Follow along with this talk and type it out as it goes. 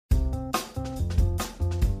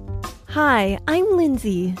Hi, I'm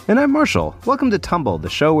Lindsay. And I'm Marshall. Welcome to Tumble, the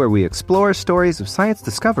show where we explore stories of science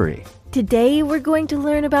discovery. Today, we're going to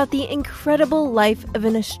learn about the incredible life of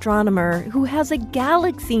an astronomer who has a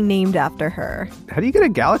galaxy named after her. How do you get a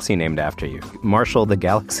galaxy named after you? Marshall the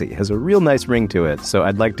Galaxy has a real nice ring to it, so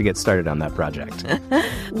I'd like to get started on that project.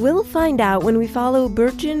 We'll find out when we follow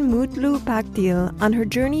Burçin Mutlu Pakdil on her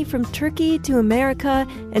journey from Turkey to America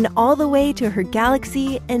and all the way to her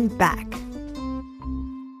galaxy and back.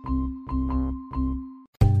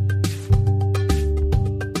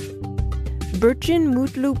 Burçin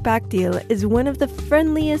Mutlu Pakdil is one of the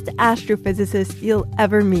friendliest astrophysicists you'll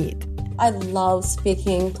ever meet. I love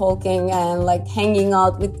speaking, talking, and hanging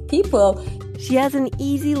out with people. She has an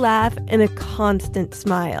easy laugh and a constant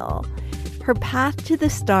smile. Her path to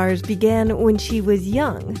the stars began when she was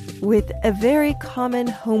young, with a very common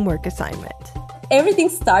homework assignment. Everything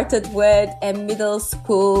started with a middle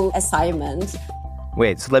school assignment.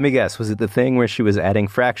 Wait, so let me guess. Was it the thing where she was adding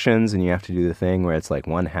fractions and you have to do the thing where it's like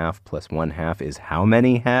 1/2 plus 1/2 is how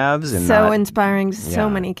many halves? And so inspiring to so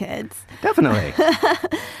many kids. Definitely.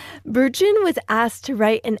 Burçin was asked to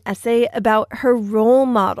write an essay about her role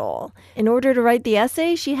model. In order to write the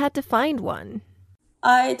essay, she had to find one.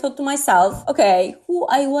 I thought to myself, okay, who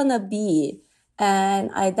I want to be?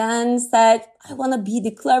 And I then said, I want to be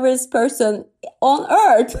the cleverest person on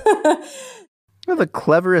earth. Well, the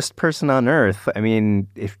cleverest person on Earth. I mean,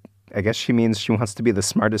 I guess she means she wants to be the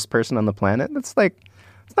smartest person on the planet. It's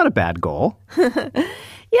not a bad goal.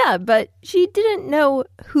 Yeah, but she didn't know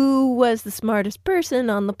who was the smartest person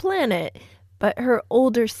on the planet. But her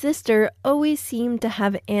older sister always seemed to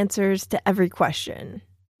have answers to every question.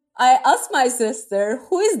 I asked my sister,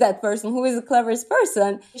 who is that person? Who is the cleverest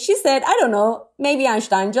person? She said, I don't know, maybe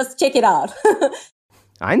Einstein, just check it out.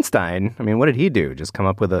 Einstein? I mean, what did he do? Just come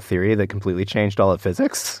up with a theory that completely changed all of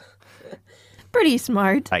physics? Pretty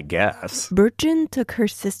smart. I guess. Burçin took her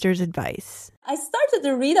sister's advice. I started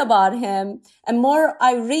to read about him, and more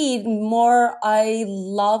I read, more I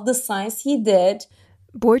love the science he did.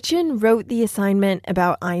 Burçin wrote the assignment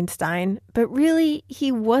about Einstein, but really,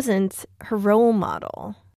 he wasn't her role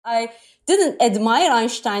model. I didn't admire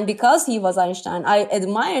Einstein because he was Einstein. I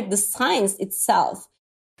admired the science itself.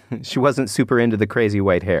 She wasn't super into the crazy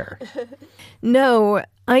white hair. No,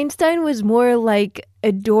 Einstein was more like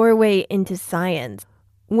a doorway into science.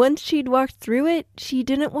 Once she'd walked through it, she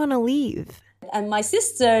didn't want to leave. And my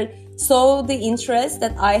sister saw the interest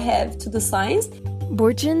that I have to the science.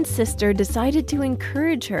 Burçin's sister decided to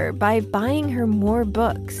encourage her by buying her more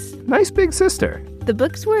books. Nice big sister. The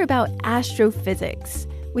books were about astrophysics,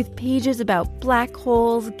 with pages about black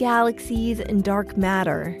holes, galaxies, and dark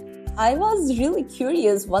matter. I was really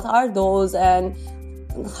curious what are those and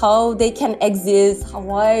how they can exist,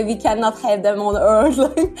 why we cannot have them on Earth,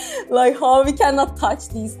 like how we cannot touch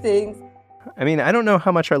these things. I mean, I don't know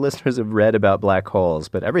how much our listeners have read about black holes,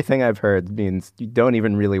 but everything I've heard means you don't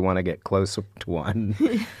even really want to get close to one,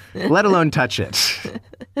 let alone touch it.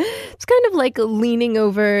 It's kind of like leaning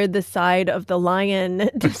over the side of the lion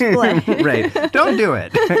display. Right. Don't do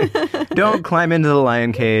it. Don't climb into the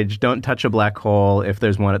lion cage. Don't touch a black hole if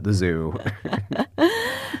there's one at the zoo.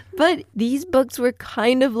 But these books were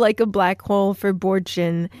kind of like a black hole for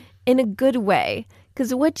Burçin in a good way,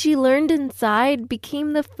 because what she learned inside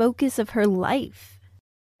became the focus of her life.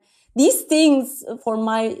 These things for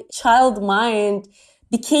my child mind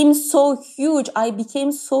became so huge. I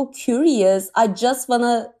became so curious. I just want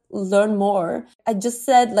to learn more. I just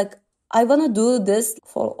said, I want to do this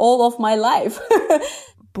for all of my life.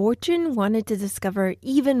 Burçin wanted to discover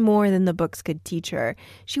even more than the books could teach her.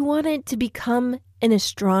 She wanted to become an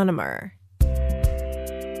astronomer.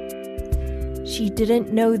 She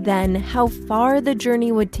didn't know then how far the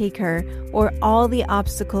journey would take her or all the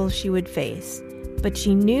obstacles she would face. But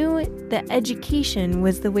she knew that education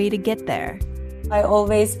was the way to get there. I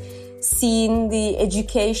always seen the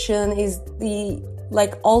education is the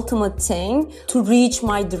ultimate thing to reach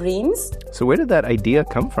my dreams. So where did that idea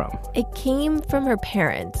come from? It came from her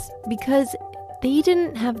parents because they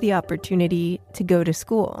didn't have the opportunity to go to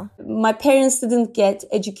school. My parents didn't get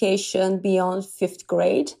education beyond 5th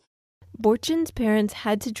grade. Burçin's parents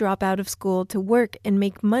had to drop out of school to work and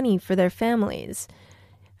make money for their families.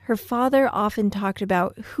 Her father often talked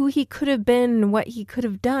about who he could have been and what he could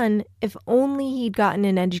have done if only he'd gotten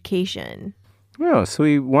an education. Oh, so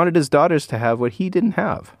he wanted his daughters to have what he didn't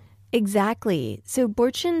have. Exactly. So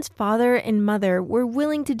Burçin's father and mother were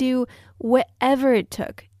willing to do whatever it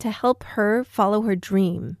took to help her follow her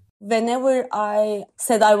dream. Whenever I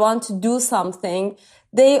said I want to do something,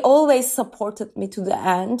 they always supported me to the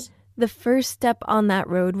end. The first step on that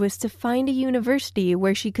road was to find a university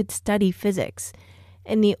where she could study physics.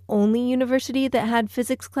 and the only university that had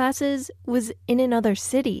physics classes was in another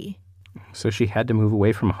city. So she had to move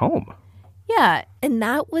away from home. Yeah, and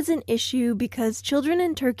that was an issue because children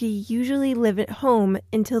in Turkey usually live at home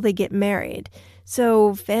until they get married.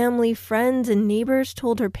 So family, friends, and neighbors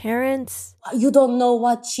told her parents, "You don't know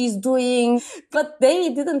what she's doing." But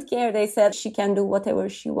they didn't care. They said she can do whatever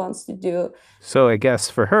she wants to do. So I guess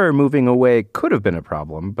for her, moving away could have been a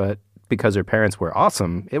problem, but because her parents were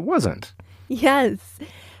awesome, it wasn't. yes.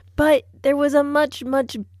 But there was a much,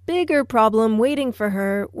 much bigger problem waiting for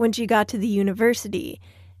her when she got to the university.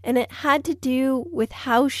 And it had to do with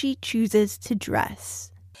how she chooses to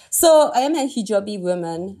dress. So I am a hijabi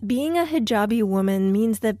woman. Being a hijabi woman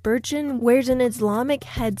means that Burçin wears an Islamic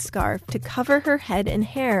headscarf to cover her head and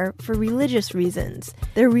hair for religious reasons.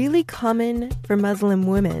 They're really common for Muslim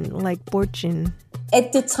women like Burçin.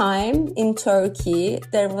 At the time in Turkey,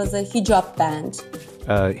 there was a hijab ban.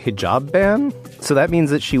 A hijab ban? So that means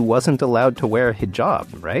that she wasn't allowed to wear a hijab,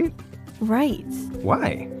 right? Right.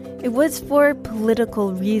 Why? It was for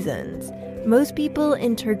political reasons. Most people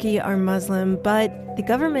in Turkey are Muslim, but the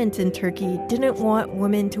government in Turkey didn't want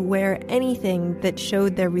women to wear anything that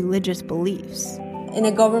showed their religious beliefs. In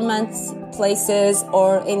a government places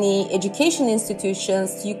or any education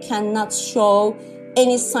institutions, you cannot show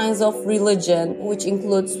any signs of religion, which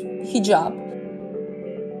includes hijab.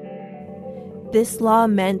 This law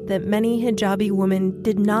meant that many hijabi women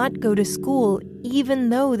did not go to school even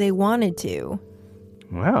though they wanted to.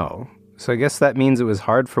 Wow. So I guess that means it was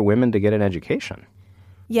hard for women to get an education.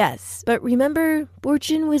 Yes, but remember,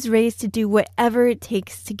 Burçin was raised to do whatever it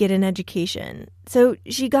takes to get an education. So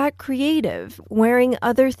she got creative, wearing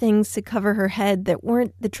other things to cover her head that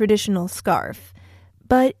weren't the traditional scarf.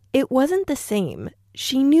 But it wasn't the same.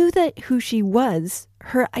 She knew that who she was,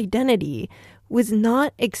 her identity, was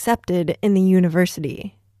not accepted in the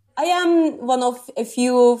university. I am one of a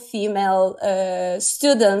few female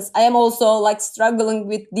students. I am also struggling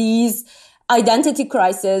with these identity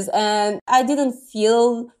crises, and I didn't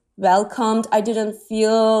feel welcomed. I didn't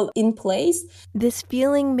feel in place. This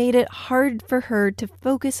feeling made it hard for her to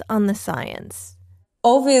focus on the science.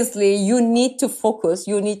 Obviously, you need to focus,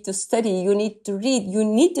 you need to study, you need to read, you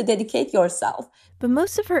need to dedicate yourself. But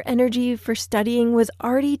most of her energy for studying was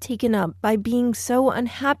already taken up by being so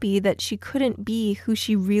unhappy that she couldn't be who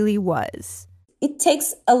she really was. It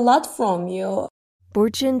takes a lot from you.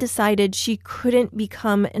 Burçin decided she couldn't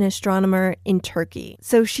become an astronomer in Turkey,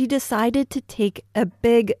 so she decided to take a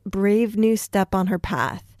big, brave new step on her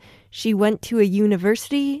path. She went to a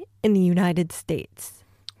university in the United States.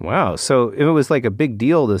 Wow, so if it was a big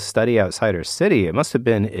deal to study outside her city, it must have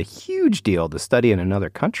been a huge deal to study in another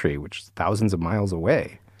country, which is thousands of miles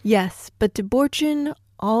away. Yes, but to Burçin,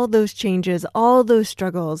 all those changes, all those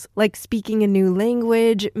struggles, like speaking a new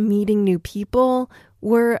language, meeting new people,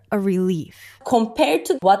 were a relief. Compared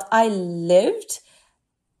to what I lived,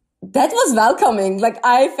 that was welcoming.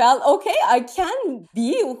 I felt, okay, I can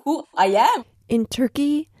be who I am. In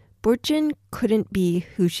Turkey, Burçin couldn't be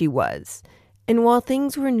who she was. And while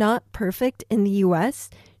things were not perfect in the US,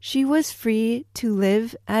 she was free to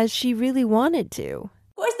live as she really wanted to.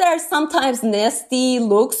 Of course, there are sometimes nasty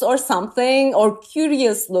looks or something, or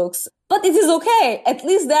curious looks. But it is okay. At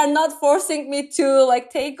least they're not forcing me to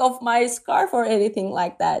take off my scarf or anything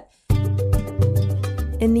like that.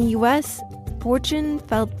 In the US, Burçin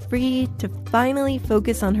felt free to finally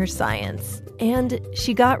focus on her science. And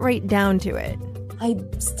she got right down to it. I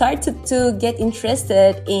started to get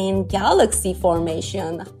interested in galaxy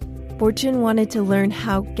formation. Burçin wanted to learn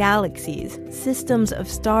how galaxies, systems of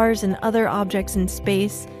stars and other objects in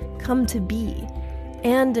space, come to be.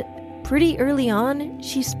 And pretty early on,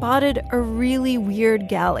 she spotted a really weird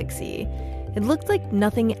galaxy. It looked like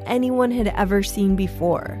nothing anyone had ever seen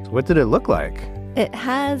before. What did it look like? It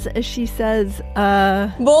has, as she says,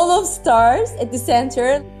 ball of stars at the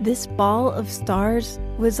center. This ball of stars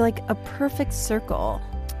was like a perfect circle.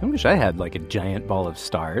 I wish I had a giant ball of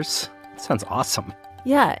stars. That sounds awesome.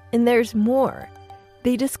 Yeah, and there's more.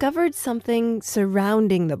 They discovered something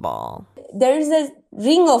surrounding the ball. There is a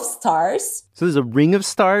ring of stars. So there's a ring of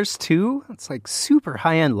stars too? It's super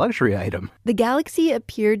high-end luxury item. The galaxy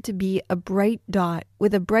appeared to be a bright dot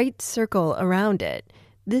with a bright circle around it.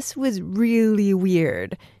 This was really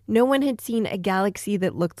weird. No one had seen a galaxy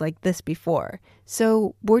that looked like this before.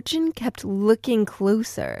 So Burçin kept looking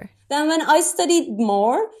closer. Then when I studied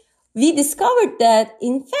more, we discovered that,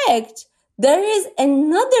 in fact, there is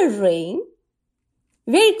another ring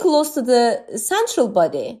very close to the central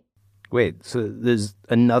body. Wait, so there's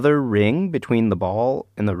another ring between the ball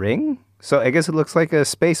and the ring? So I guess it looks like a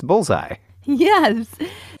space bullseye. Yes.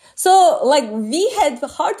 So like we had a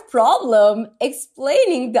hard problem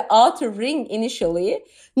explaining the outer ring initially.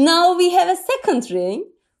 Now we have a second ring,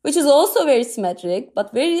 which is also very symmetric,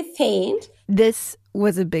 but very faint. This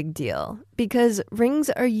was a big deal because rings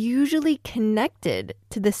are usually connected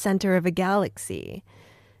to the center of a galaxy.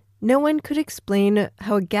 No one could explain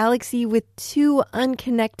how a galaxy with two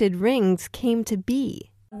unconnected rings came to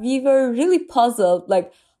be. We were really puzzled,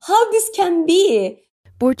 like how this can be.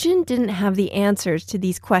 Burçin didn't have the answers to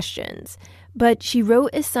these questions, but she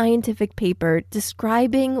wrote a scientific paper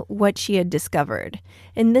describing what she had discovered.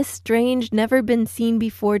 And this strange,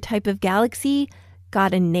 never-been-seen-before type of galaxy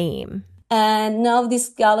got a name. And now this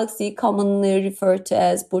galaxy commonly referred to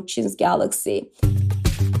as Burçin's galaxy.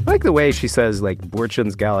 I like the way she says, like,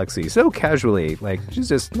 Burçin's galaxy so casually. Like, she's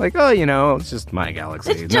just like, oh, you know, it's just my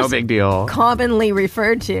galaxy. It's no just big deal. Commonly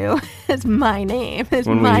referred to as my name, as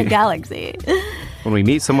my galaxy. When we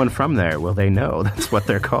meet someone from there, will they know that's what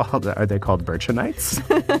they're called? Are they called Burçinites?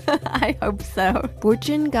 I hope so.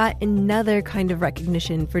 Burçin got another kind of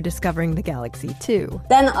recognition for discovering the galaxy, too.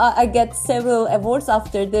 Then I get several awards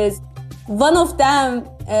after this. One of them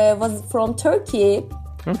was from Turkey.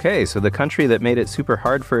 Okay, so the country that made it super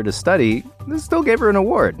hard for her to study still gave her an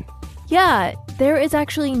award. Yeah, there is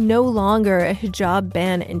actually no longer a hijab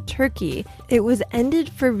ban in Turkey. It was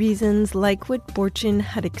ended for reasons like what Burçin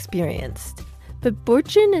had experienced. But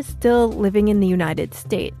Burçin is still living in the United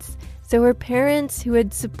States, so her parents, who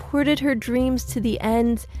had supported her dreams to the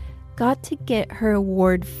end, got to get her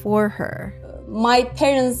award for her. My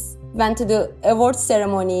parents went to the award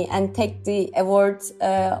ceremony and take the award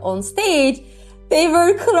on stage. They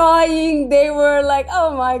were crying. They were like,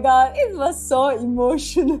 oh my God, it was so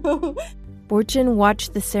emotional. Burçin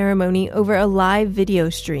watched the ceremony over a live video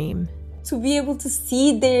stream. To be able to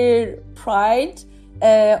see their pride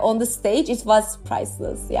on the stage, it was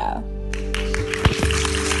priceless, yeah.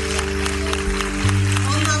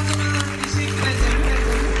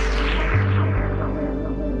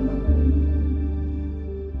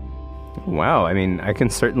 Wow, I mean, I can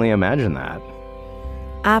certainly imagine that.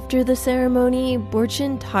 After the ceremony,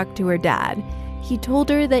 Burçin talked to her dad. He told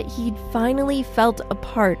her that he'd finally felt a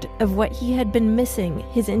part of what he had been missing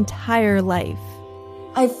his entire life.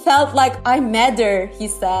 I felt like I matter, he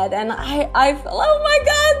said, and I felt, oh my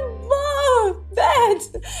God, wow, Dad,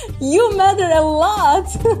 you matter a lot.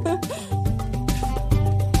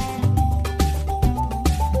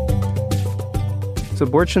 So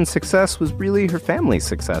Burçin's success was really her family's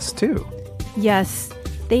success, too. Yes,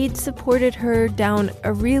 they'd supported her down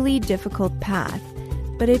a really difficult path,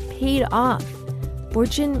 but it paid off.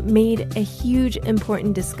 Burçin made a huge,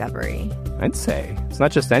 important discovery. I'd say. It's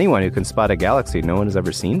not just anyone who can spot a galaxy no one has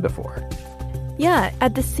ever seen before. Yeah,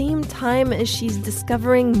 at the same time as she's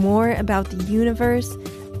discovering more about the universe,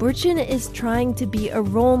 Burçin is trying to be a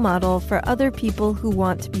role model for other people who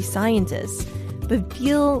want to be scientists, but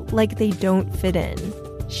feel like they don't fit in.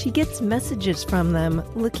 She gets messages from them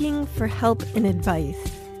looking for help and advice.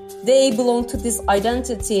 They belong to this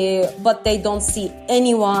identity, but they don't see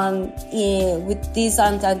anyone with this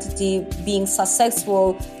identity being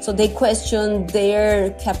successful, so they question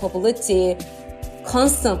their capability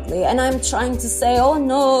constantly. And I'm trying to say, oh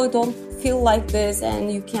no, don't feel like this,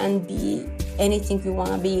 and you can be anything you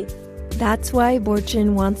want to be. That's why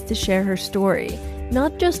Burçin wants to share her story,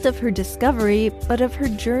 not just of her discovery, but of her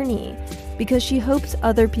journey, because she hopes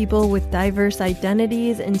other people with diverse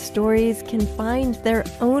identities and stories can find their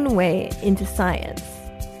own way into science.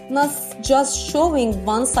 Not just showing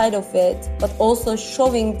one side of it, but also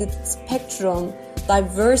showing the spectrum,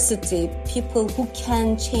 diversity, people who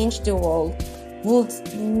can change the world would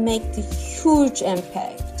make the huge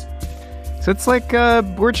impact. So it's like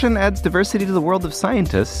Burçin adds diversity to the world of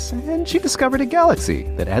scientists, and she discovered a galaxy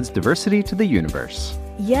that adds diversity to the universe.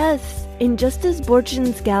 Yes, and just as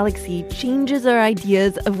Burçin's galaxy changes our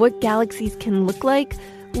ideas of what galaxies can look like,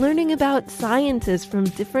 learning about scientists from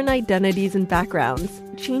different identities and backgrounds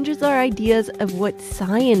changes our ideas of what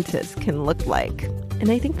scientists can look like.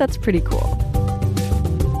 And I think that's pretty cool.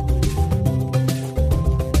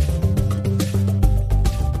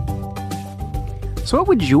 So what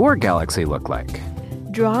would your galaxy look like?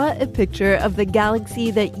 Draw a picture of the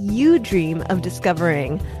galaxy that you dream of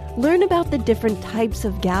discovering. Learn about the different types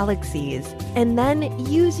of galaxies, and then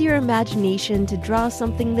use your imagination to draw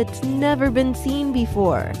something that's never been seen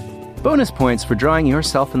before. Bonus points for drawing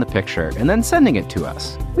yourself in the picture and then sending it to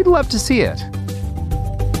us. We'd love to see it.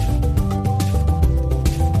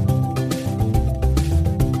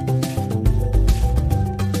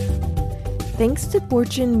 Thanks to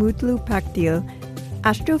Burçin Mutlu Pakdil,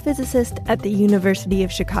 astrophysicist at the University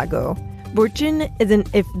of Chicago. Burçin is an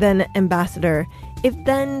If Then ambassador, If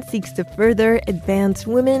Then seeks to further advance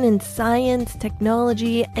women in science,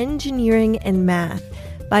 technology, engineering, and math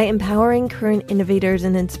by empowering current innovators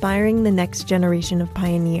and inspiring the next generation of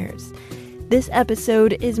pioneers. This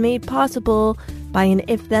episode is made possible by an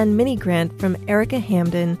If Then mini grant from Erica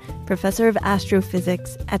Hamden, professor of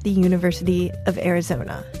astrophysics at the University of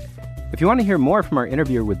Arizona. If you want to hear more from our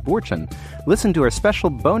interview with Burçin, listen to our special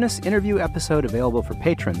bonus interview episode available for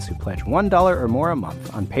patrons who pledge $1 or more a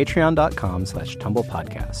month on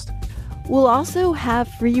patreon.com/tumblepodcast. We'll also have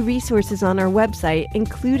free resources on our website,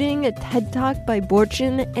 including a TED Talk by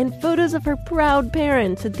Burçin and photos of her proud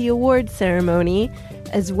parents at the awards ceremony,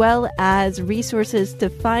 as well as resources to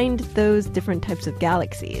find those different types of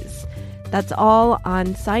galaxies. That's all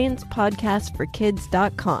on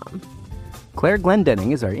sciencepodcastforkids.com. Claire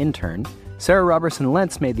Glendenning is our intern. Sarah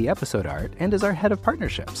Robertson-Lentz made the episode art and is our head of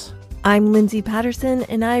partnerships. I'm Lindsay Patterson,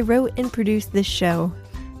 and I wrote and produced this show.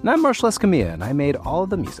 And I'm Marshall Escamilla, and I made all of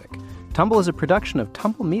the music. Tumble is a production of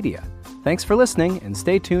Tumble Media. Thanks for listening, and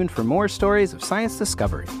stay tuned for more stories of science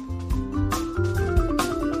discovery.